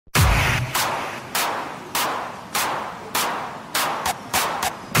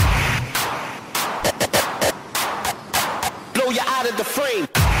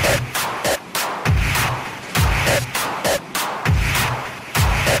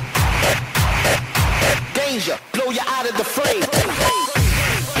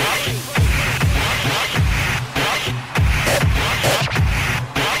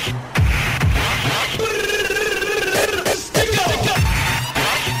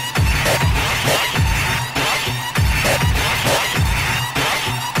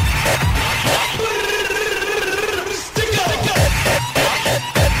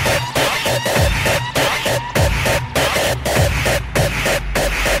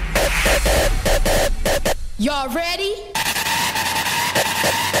Y'all ready?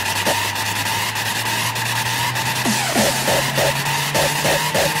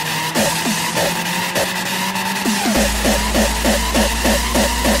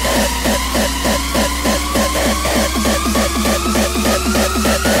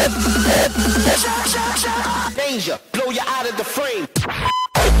 Danger, blow you out of the frame.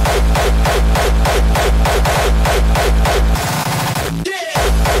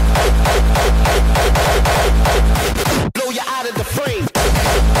 Blow you out of the frame.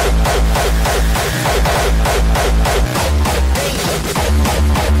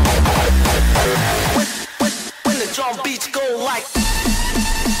 When the drum beats go like.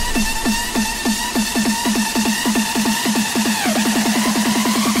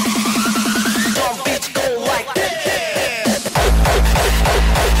 Drum beats go like.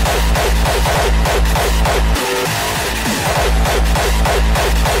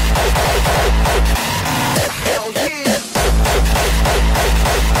 Hell yeah.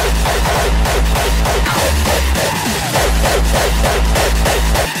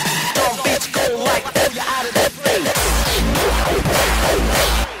 Drum beats go like. Blow you out of the frame.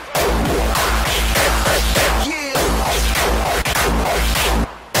 Yeah.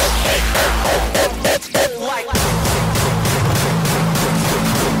 Drum beats go like.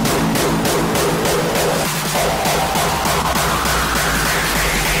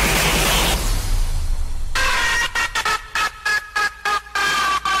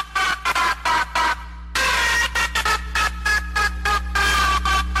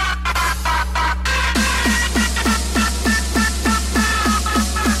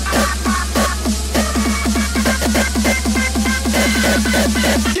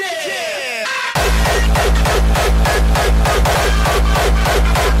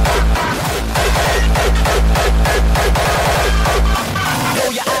 Blow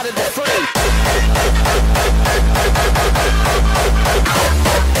you out of the frame.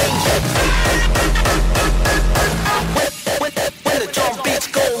 When the drum beats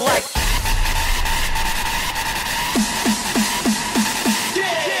go like.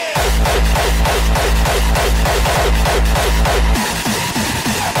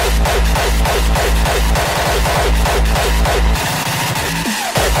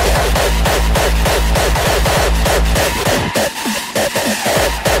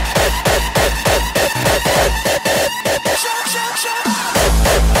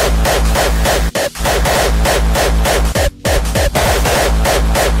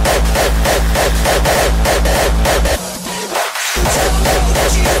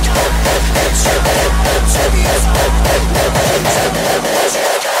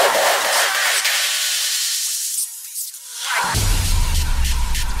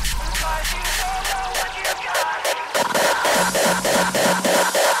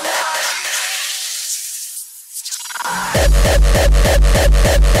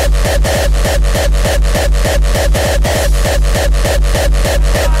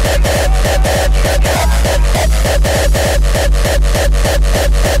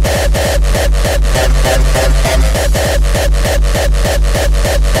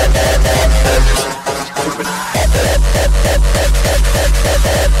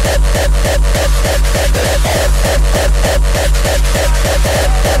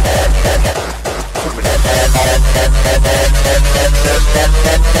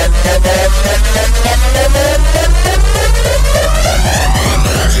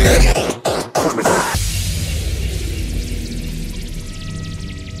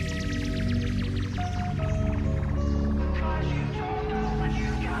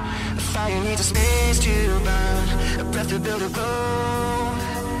 Fire needs a space to burn, a breath to build a glow.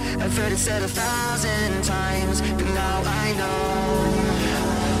 I've heard it said 1,000 times, but now I know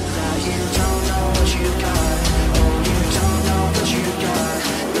that you don't know what you got. Oh, you don't know what you got.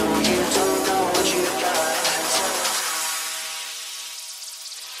 No, you don't know what you got.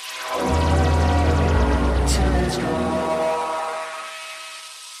 Till it's gone.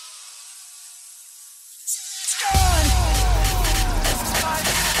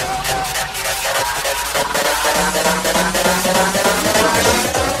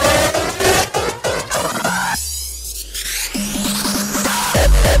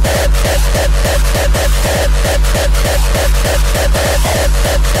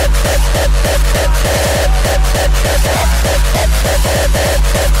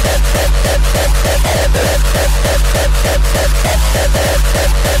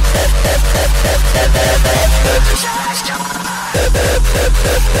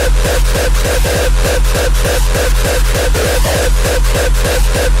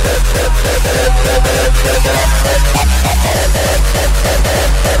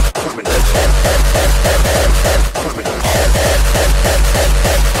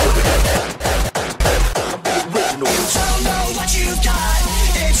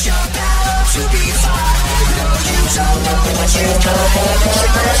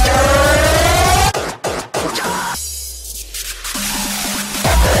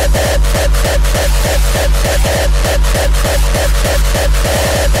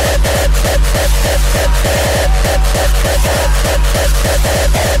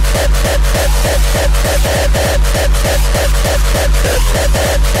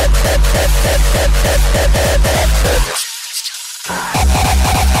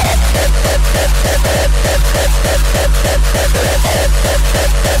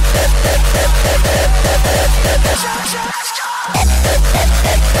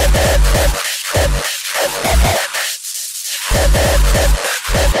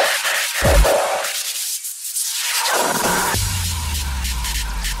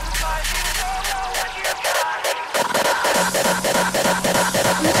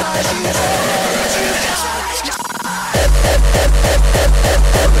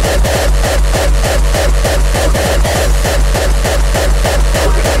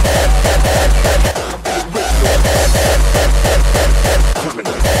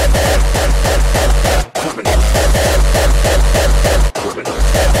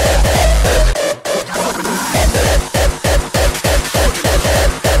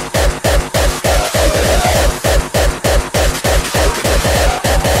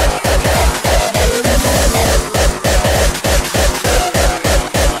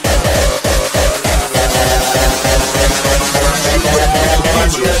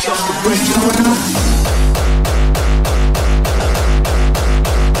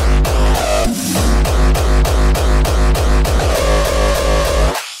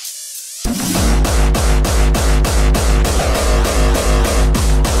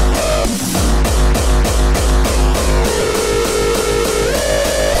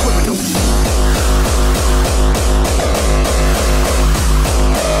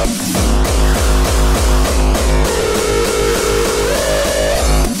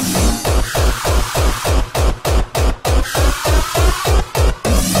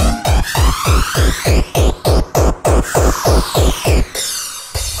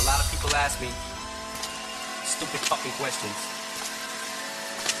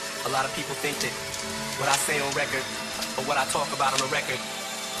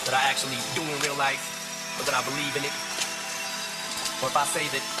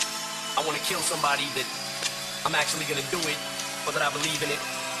 Somebody that I'm actually gonna do it, or that I believe in it.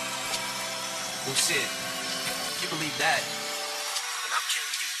 Well, shit, if you believe that, then I'm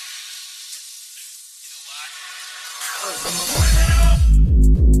killing you.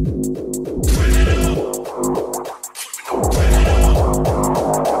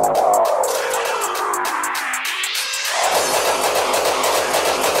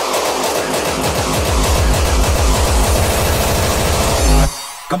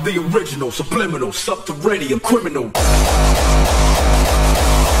 I'm the original, subliminal, subterranean criminal.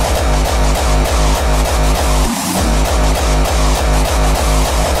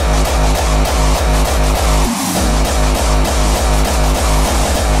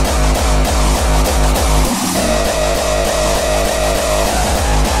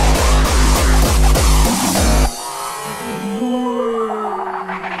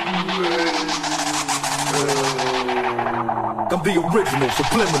 I'm the original,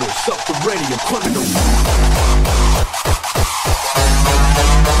 subliminal, subterranean criminal.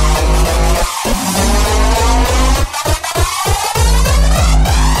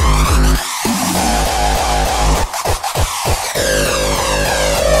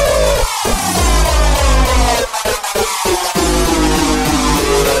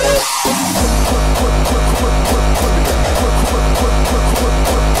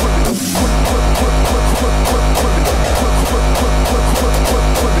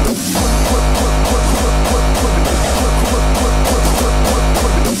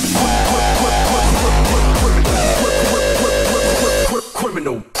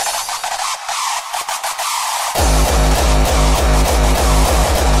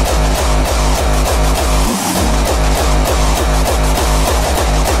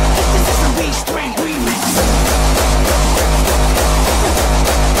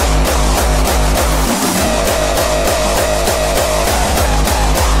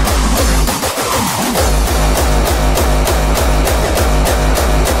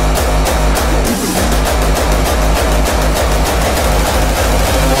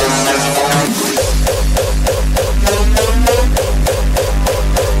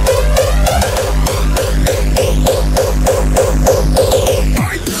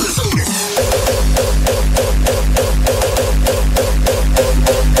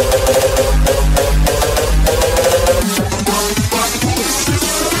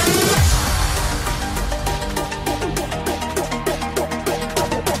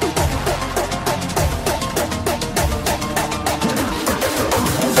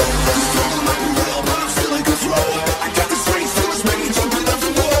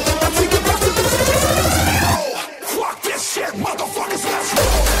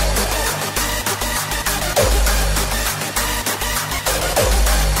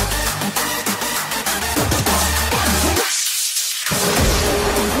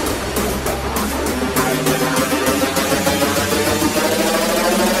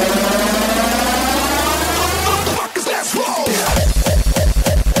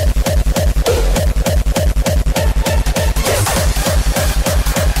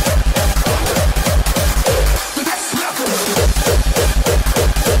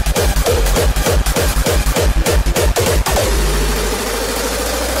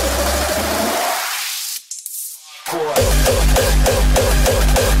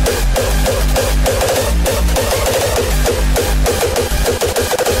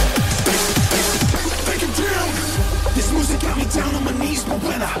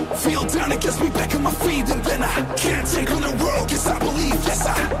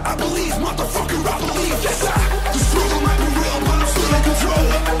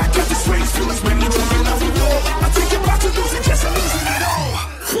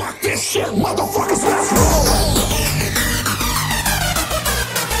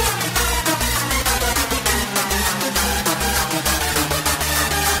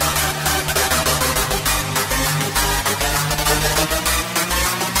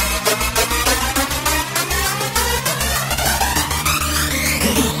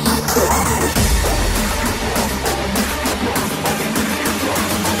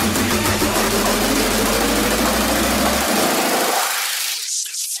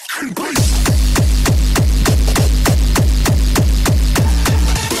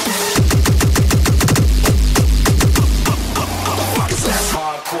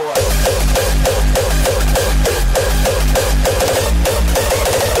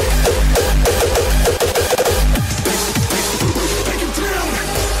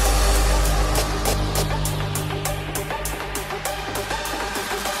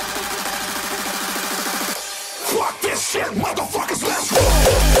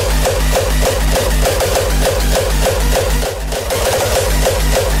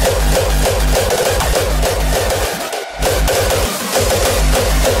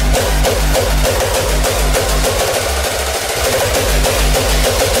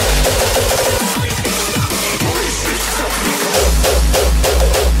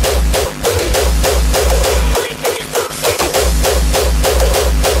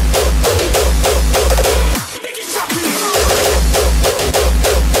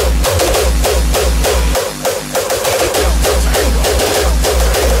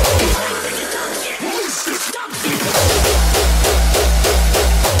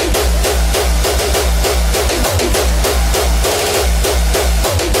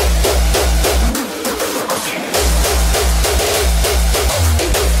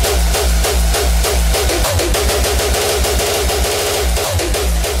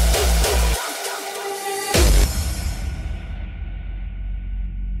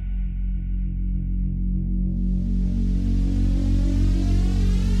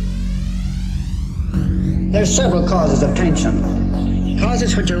 There are several causes of tension.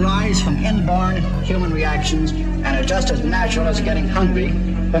 Causes which arise from inborn human reactions and are just as natural as getting hungry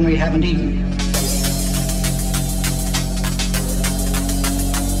when we haven't eaten.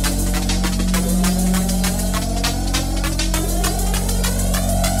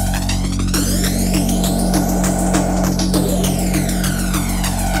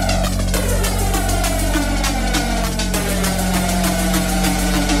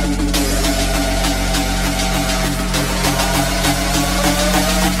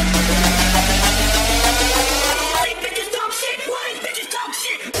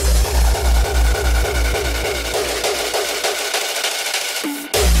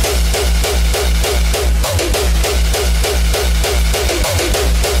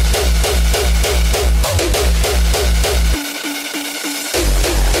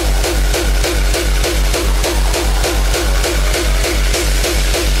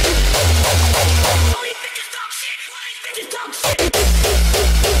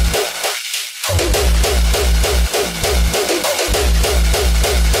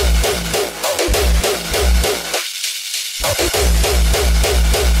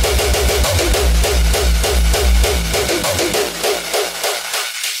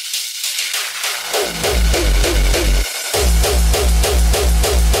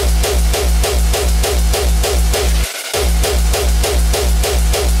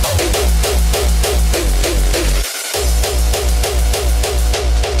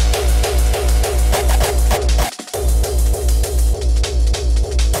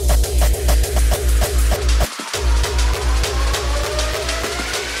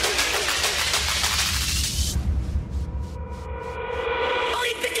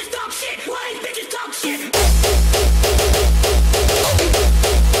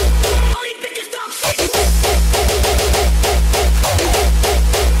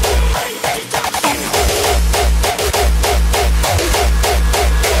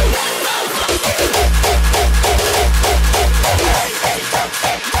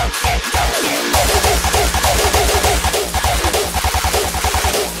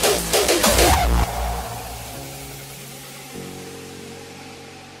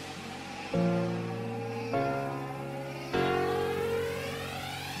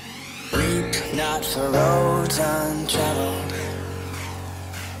 not for roads untraveled.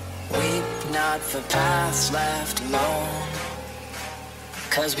 Weep not for paths left alone.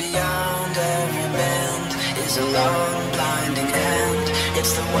 'Cause beyond every bend is a long blinding end.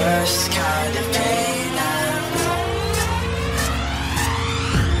 It's the worst kind of pain I've known.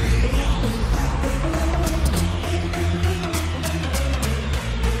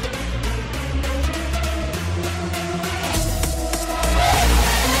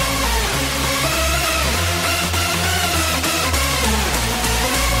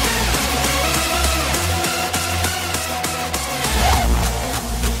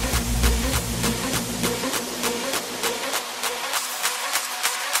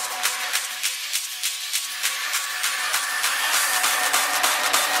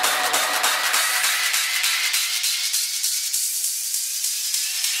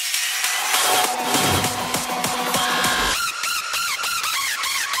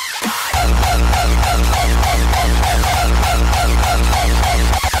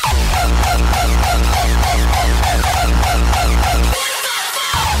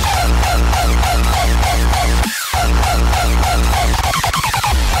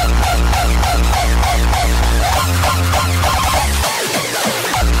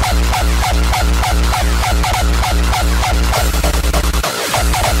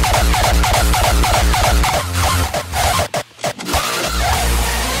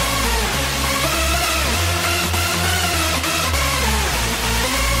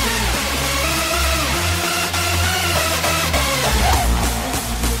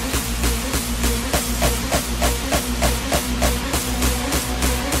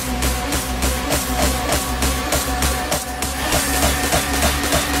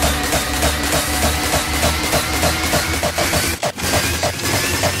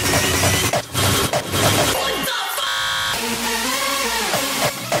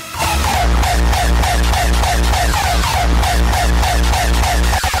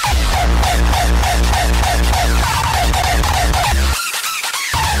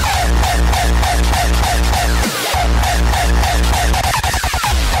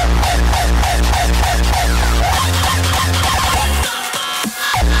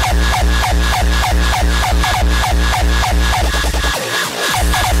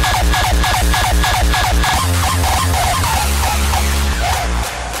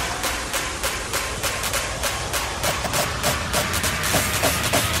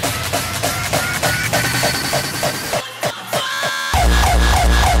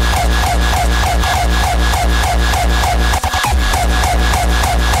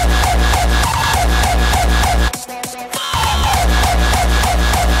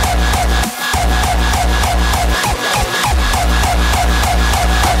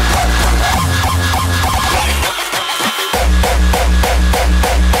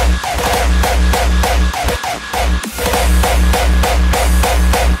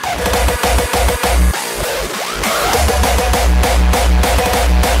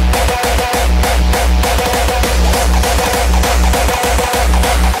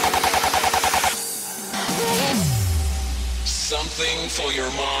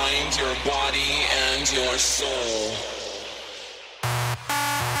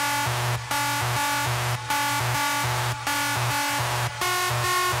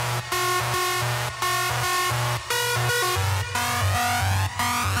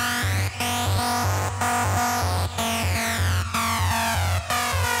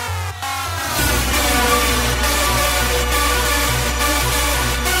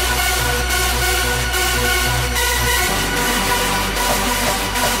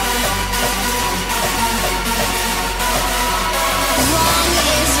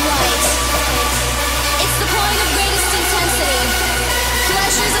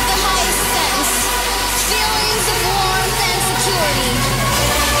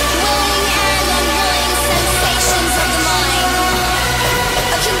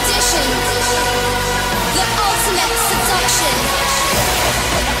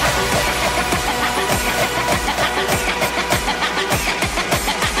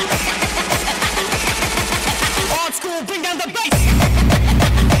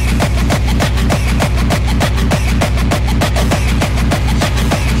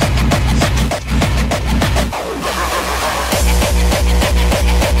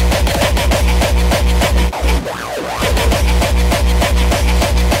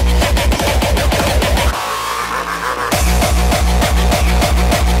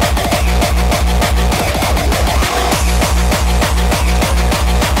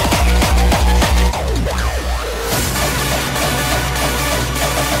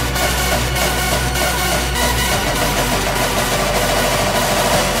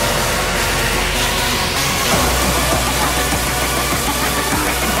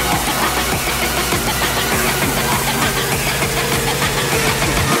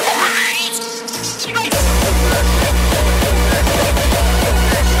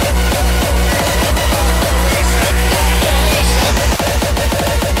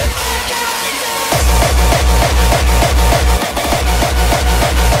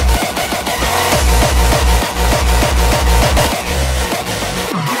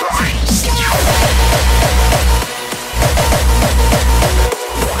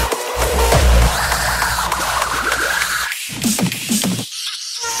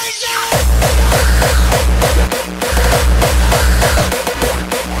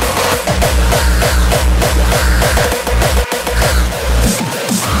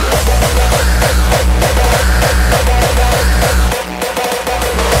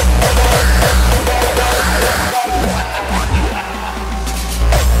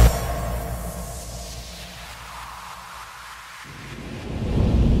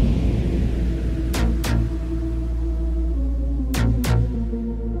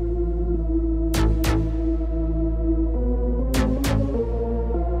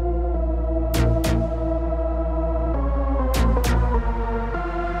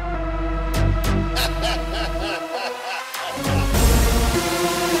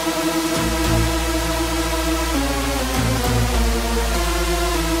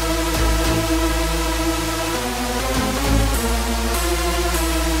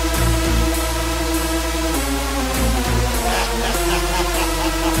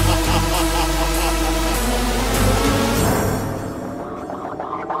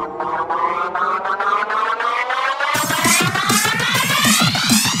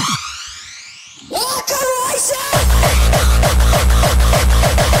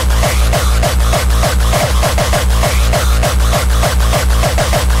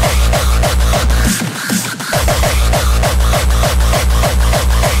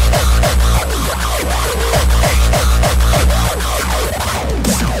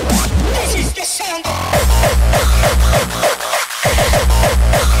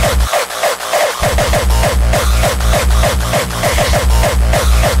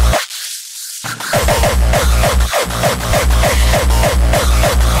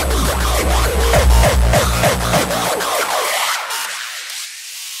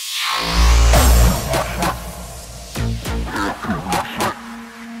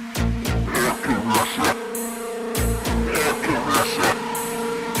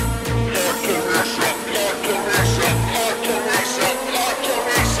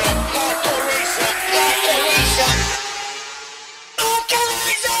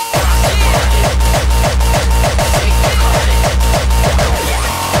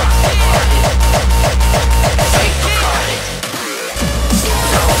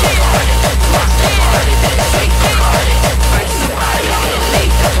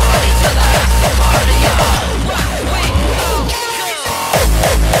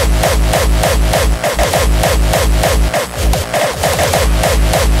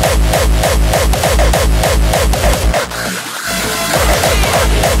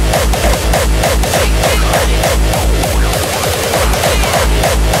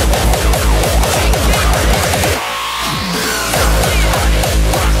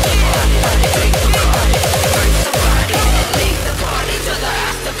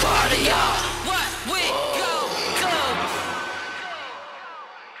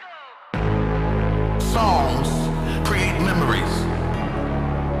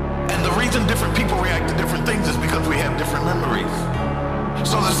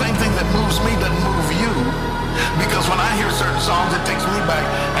 moves me doesn't move you. Because when I hear certain songs, it takes me back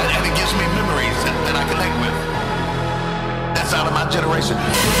and it gives me memories that I connect with. That's out of my generation.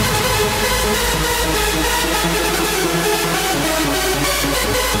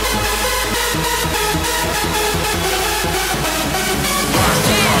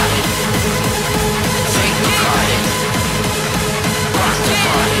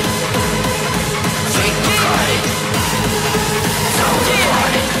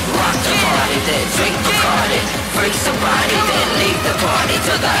 Drink Bacardi, freak somebody, then leave the party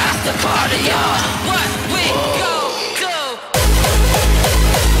to the after party, y'all. What we go do?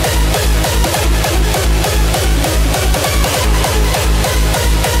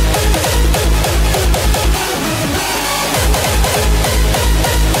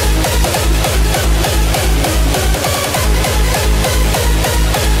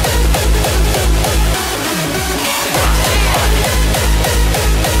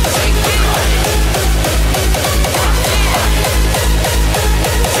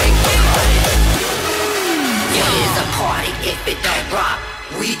 If it don't rock,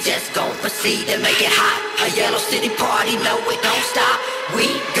 we just gon' proceed to make it hot. A Yellow City party, no it don't stop. We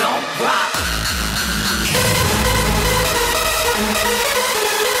gon' rock.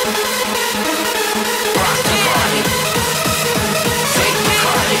 Rock the party. Drink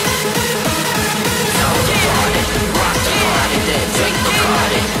Bacardi. Know the party. Rock the party, then drink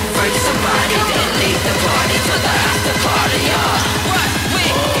Bacardi. Freak somebody, then leave the party to the after party, y'all. What we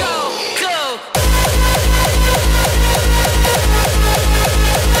go do?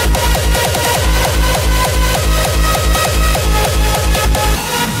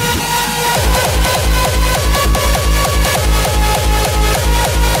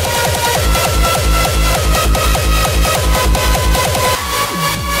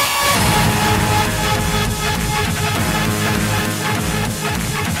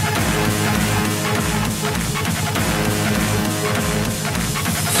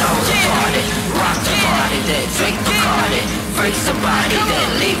 Then drink Bacardi, freak somebody, then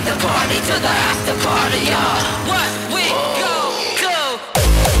leave the party to the after party, y'all. What we